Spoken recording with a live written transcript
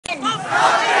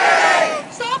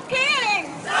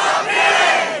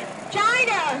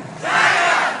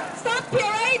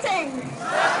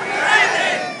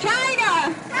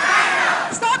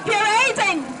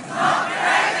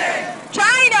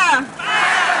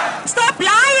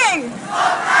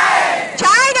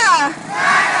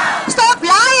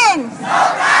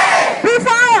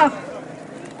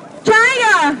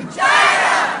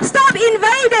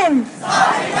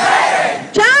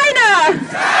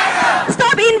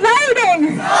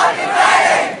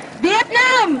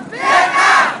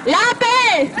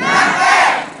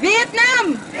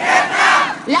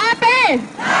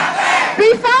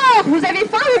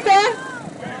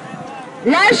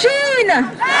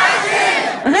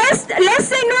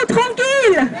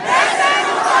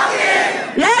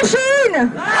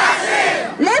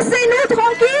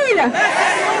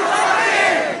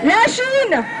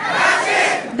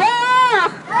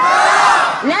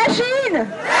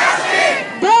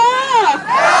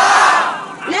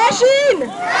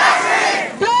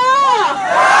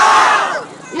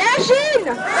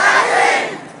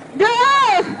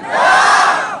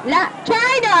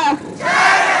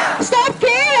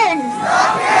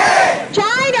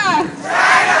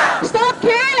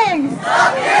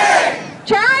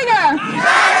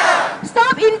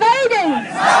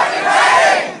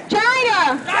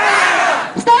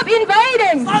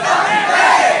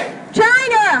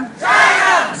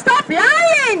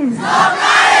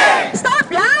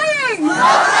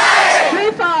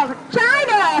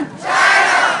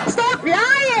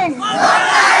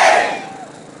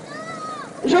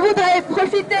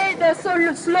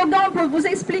slogan pour vous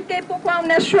expliquer pourquoi on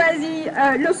a choisi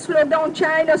le slogan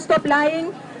China Stop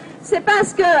Lying. C'est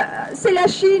parce que c'est la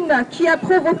Chine qui a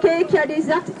provoqué, qui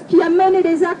a mené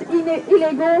des actes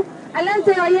illégaux à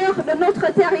l'intérieur de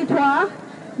notre territoire.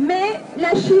 Mais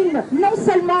la Chine non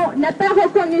seulement n'a pas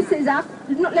reconnu ces actes,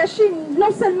 la Chine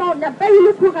non seulement n'a pas eu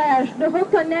le courage de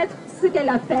reconnaître ce qu'elle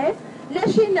a fait, la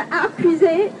Chine a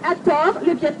accusé à tort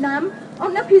le Vietnam,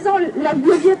 en accusant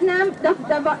le Vietnam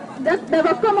d'avoir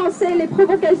commencé les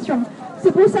provocations.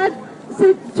 C'est pour ça,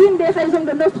 c'est une des raisons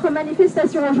de notre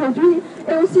manifestation aujourd'hui,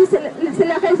 et aussi c'est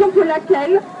la raison pour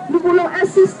laquelle nous voulons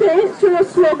insister sur le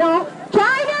slogan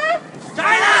China!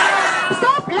 China!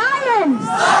 Stop lying!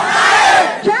 Stop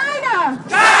lying! China!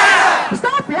 China!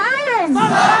 Stop lying!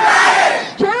 Stop lying!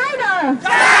 China!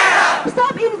 China!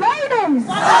 Stop invading!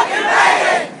 Stop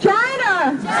invading!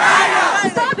 China! China!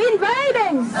 Stop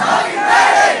invading! Stop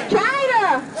invading!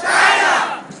 China!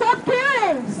 China! Stop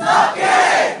killing! Stop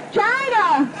killing!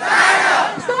 China!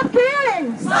 China! Stop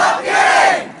killing! Stop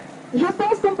killing! Je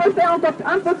pense qu'on peut faire un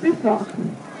peu plus fort.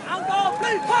 Encore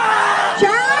plus fort!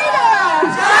 China!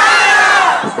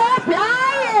 China! Stop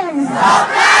lying! Stop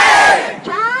lying!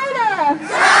 China!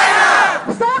 China!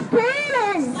 Stop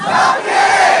killing! Stop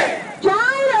killing!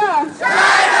 China!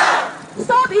 China!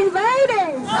 Stop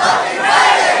invading! Stop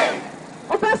invading!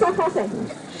 On passe en français.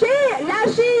 La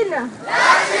Chine!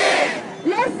 La Chine!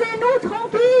 Laissez-nous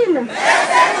tranquilles!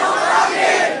 Laissez-nous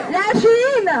tranquilles! La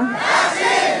Chine! La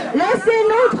Chine!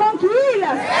 Laissez-nous tranquilles!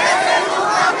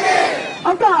 Laissez-nous tranquilles!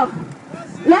 Encore!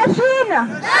 La Chine! La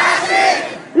Chine!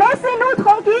 Laissez-nous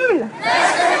tranquilles!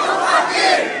 Laissez-nous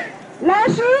tranquilles! La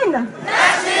Chine! La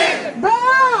Chine!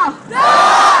 Dehors!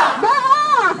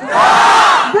 Dehors!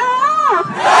 Dehors! Dehors!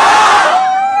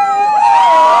 Dehors!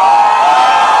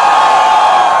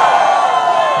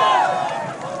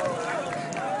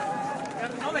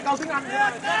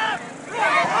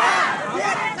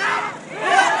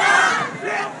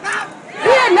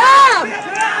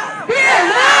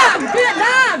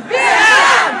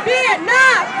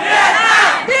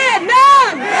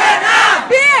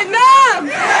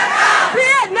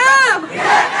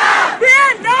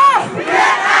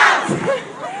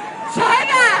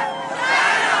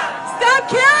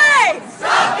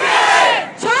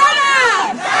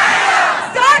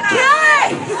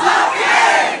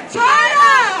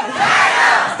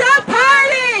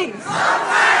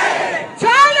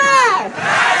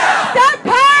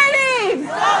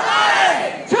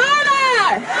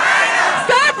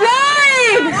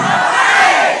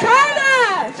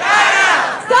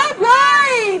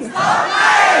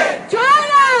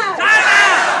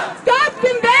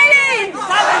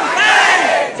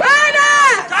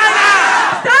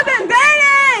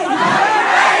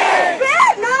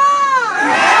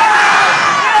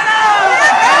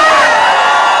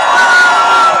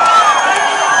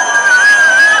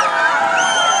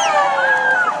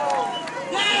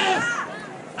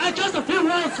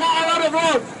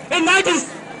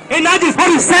 In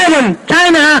 1947,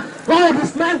 China followed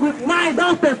this man with 9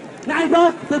 dotted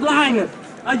line,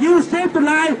 a U-shaped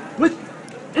line which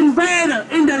invaded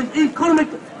in the economic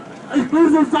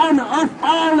exclusion zone of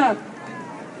all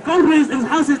countries in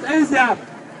Southeast Asia,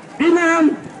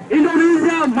 Vietnam,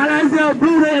 Indonesia, Malaysia,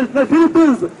 Brunei, and the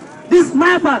Philippines. This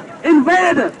map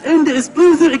invaded in the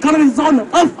exclusive economic zone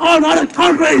of all other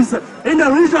countries in the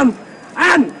region,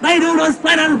 and they don't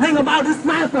explain anything about this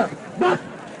map, but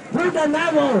with the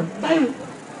level, they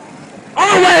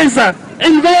always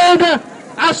invade,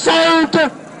 assault,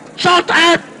 shot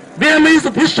at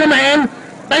Vietnamese fishermen.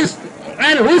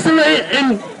 And recently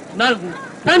in the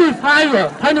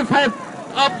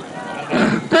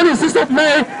 26th of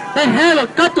May, they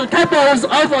have cut the capos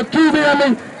of 2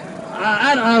 Vietnamese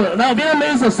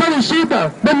Vietnamese selling sheep,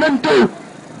 but too.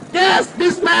 Yes,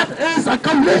 this map is a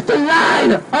complete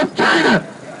line of China.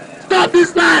 Stop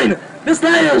this line. This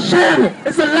line is shame.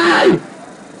 It's a lie.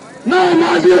 No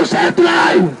more you shaped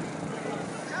line.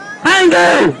 Thank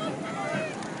you.